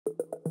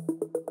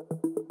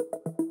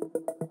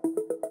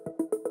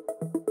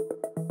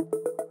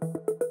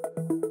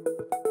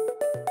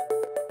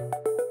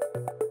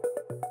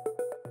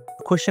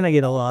The question I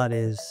get a lot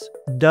is,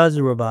 does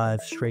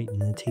Revive straighten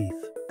the teeth?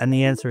 And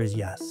the answer is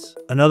yes.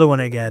 Another one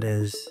I get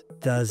is,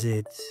 does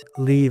it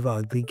leave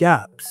ugly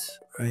gaps,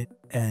 right?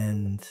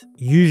 And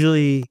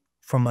usually,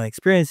 from my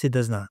experience, it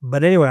does not.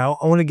 But anyway, I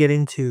want to get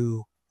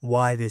into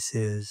why this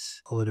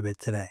is a little bit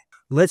today.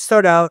 Let's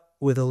start out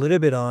with a little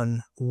bit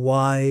on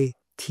why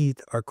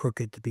teeth are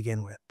crooked to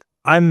begin with.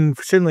 I'm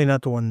certainly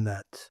not the one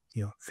that,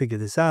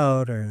 figured this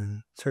out,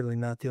 or certainly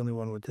not the only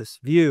one with this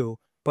view,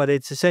 but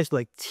it's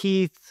essentially like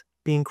teeth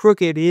being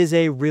crooked is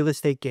a real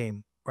estate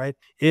game, right?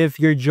 If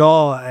your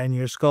jaw and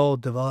your skull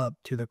develop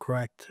to the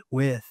correct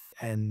width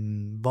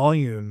and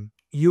volume,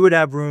 you would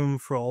have room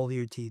for all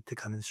your teeth to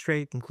come in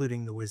straight,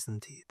 including the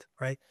wisdom teeth,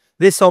 right?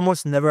 This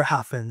almost never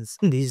happens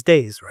these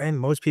days, right?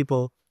 Most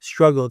people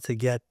struggle to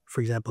get,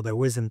 for example, their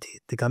wisdom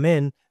teeth to come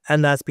in,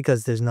 and that's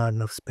because there's not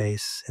enough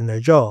space in their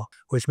jaw,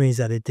 which means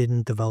that it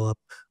didn't develop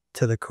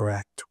to the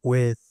correct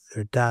width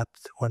or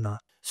depth, whatnot.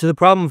 So the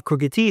problem of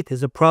crooked teeth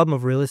is a problem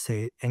of real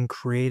estate and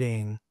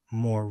creating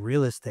more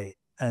real estate.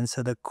 And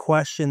so the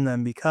question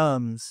then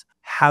becomes,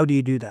 how do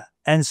you do that?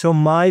 And so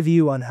my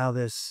view on how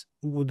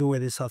the way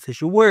this soft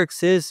tissue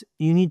works is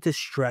you need to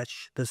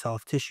stretch the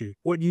soft tissue.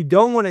 What you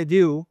don't want to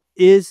do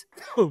is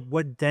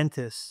what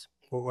dentists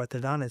or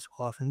orthodontists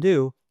will often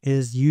do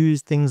is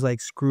use things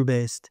like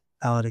screw-based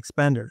palate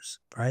expanders,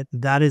 right?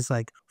 That is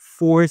like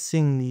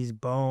forcing these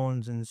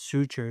bones and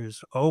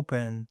sutures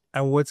open.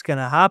 And what's going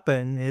to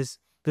happen is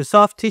the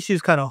soft tissue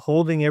is kind of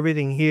holding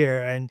everything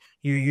here, and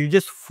you're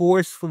just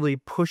forcefully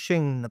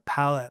pushing the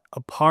palate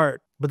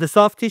apart. But the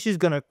soft tissue is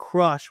going to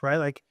crush, right?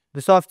 Like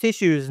the soft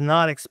tissue is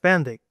not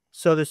expanding.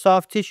 So the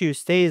soft tissue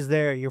stays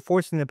there. You're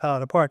forcing the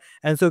palate apart.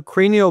 And so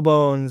cranial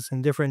bones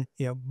and different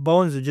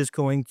bones are just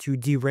going to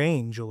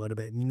derange a little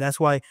bit. And that's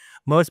why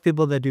most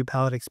people that do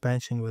palate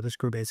expansion with a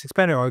screw-based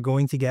expander are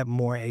going to get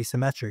more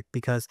asymmetric,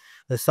 because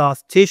the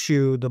soft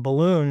tissue, the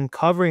balloon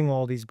covering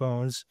all these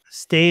bones,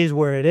 stays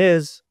where it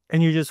is,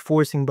 and you're just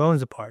forcing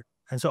bones apart.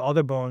 And so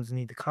other bones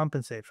need to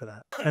compensate for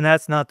that. And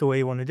that's not the way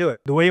you want to do it.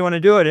 The way you want to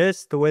do it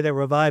is the way that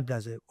Reviv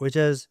does it, which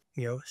is,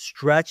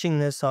 stretching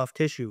this soft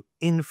tissue,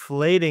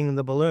 inflating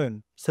the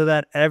balloon so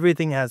that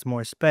everything has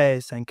more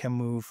space and can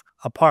move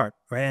apart,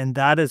 right? And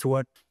that is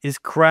what is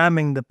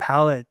cramming the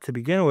palate to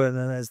begin with.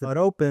 And as it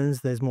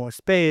opens, there's more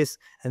space,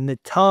 and the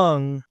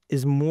tongue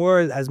has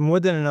more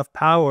than enough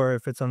power,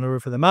 if it's on the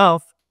roof of the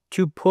mouth,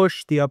 to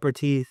push the upper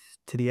teeth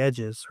to the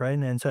edges, right?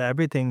 And so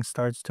everything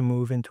starts to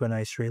move into a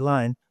nice straight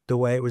line the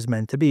way it was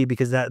meant to be,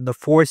 because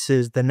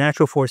the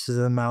natural forces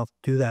of the mouth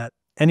do that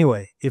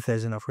anyway, if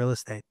there's enough real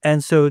estate.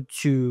 And so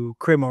to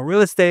create more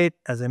real estate,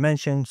 as I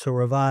mentioned, so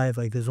Reviv,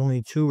 like there's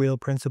only two real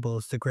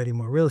principles to creating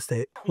more real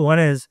estate. One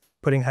is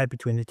putting height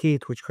between the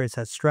teeth, which creates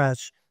that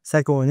stretch.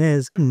 Second one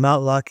is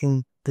not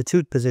locking the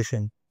tooth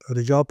position or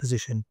the jaw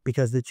position,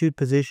 because the tooth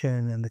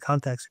position and the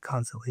contacts are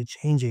constantly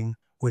changing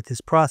with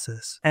this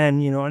process.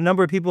 And, a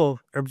number of people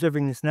are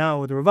observing this now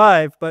with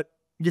Reviv, but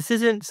this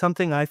isn't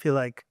something I feel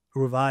like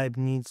Reviv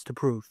needs to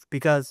prove,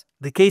 because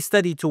the case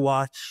study to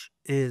watch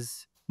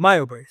is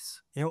Myobrace.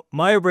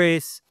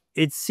 Myobrace,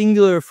 its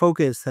singular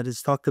focus that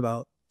is talked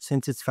about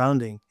since its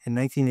founding in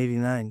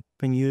 1989,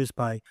 been used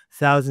by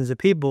thousands of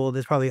people.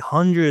 There's probably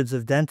hundreds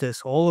of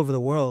dentists all over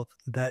the world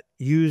that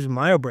use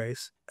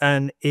Myobrace.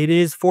 And it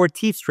is for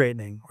teeth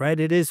straightening, right?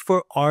 It is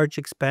for arch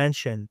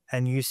expansion.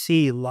 And you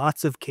see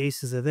lots of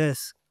cases of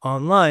this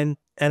online.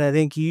 And I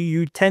think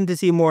you tend to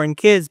see more in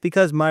kids,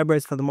 because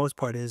Myobrace, for the most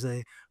part, is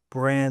a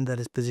brand that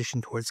is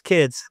positioned towards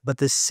kids. But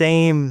the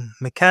same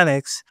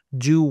mechanics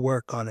do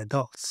work on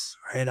adults,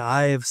 right?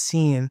 I have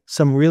seen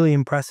some really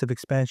impressive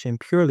expansion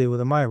purely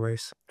with a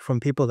Myobrace from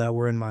people that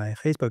were in my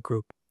Facebook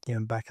group,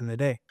 back in the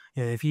day.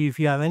 If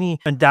you have any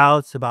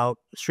doubts about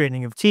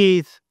straightening of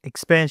teeth,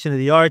 expansion of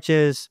the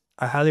arches,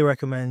 I highly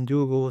recommend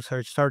do a Google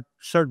search, start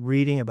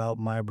reading about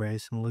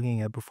Myobrace and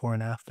looking at before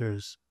and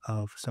afters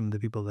of some of the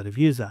people that have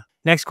used that.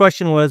 Next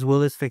question was, will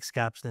this fix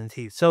gaps in the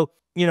teeth? So,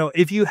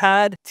 if you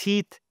had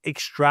teeth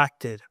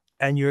extracted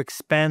and you're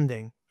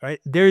expanding, right,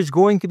 there's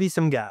going to be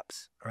some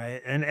gaps,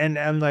 right? And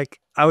I'm like,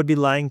 I would be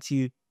lying to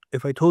you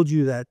if I told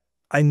you that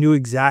I knew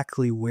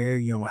exactly where,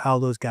 how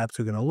those gaps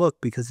are going to look,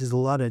 because there's a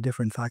lot of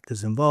different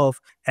factors involved.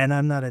 And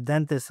I'm not a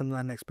dentist, I'm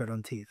not an expert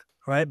on teeth,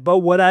 right? But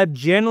what I've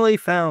generally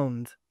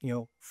found,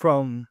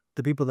 from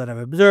the people that I've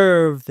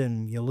observed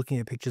and, looking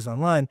at pictures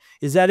online,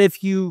 is that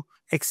if you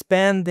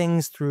expand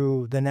things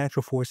through the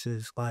natural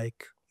forces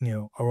like,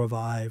 a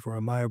Reviv or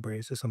a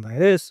Myobrace or something like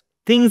this,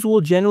 things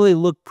will generally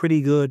look pretty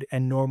good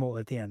and normal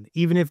at the end,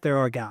 even if there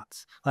are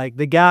gaps. Like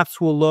the gaps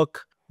will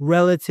look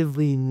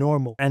relatively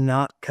normal and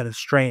not kind of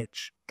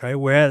strange, right?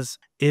 Whereas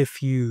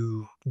if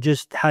you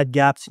just had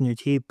gaps in your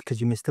teeth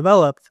because you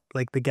misdeveloped,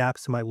 like the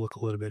gaps might look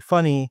a little bit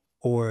funny.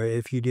 Or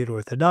if you did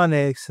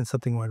orthodontics and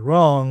something went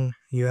wrong,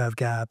 you have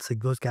gaps,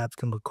 like those gaps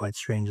can look quite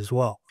strange as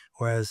well.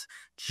 Whereas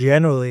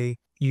generally,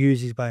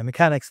 use these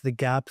biomechanics, the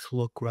gaps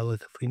look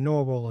relatively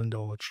normal and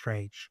don't look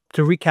strange.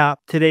 To recap,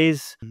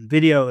 today's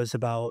video is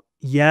about,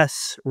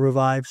 yes,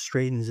 Reviv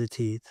straightens the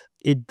teeth.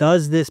 It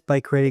does this by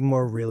creating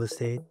more real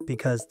estate,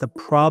 because the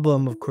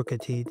problem of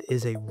crooked teeth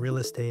is a real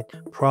estate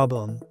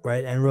problem,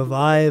 right? And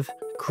Reviv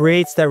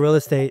creates that real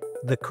estate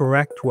the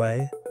correct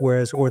way,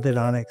 whereas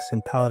orthodontics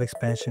and palate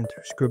expansion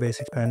through screw-base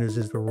expanders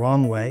is the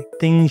wrong way.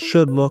 Things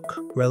should look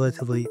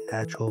relatively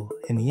natural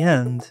in the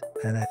end,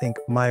 and I think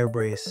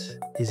Myobrace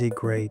is a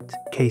great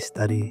case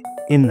study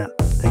in that.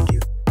 Thank you.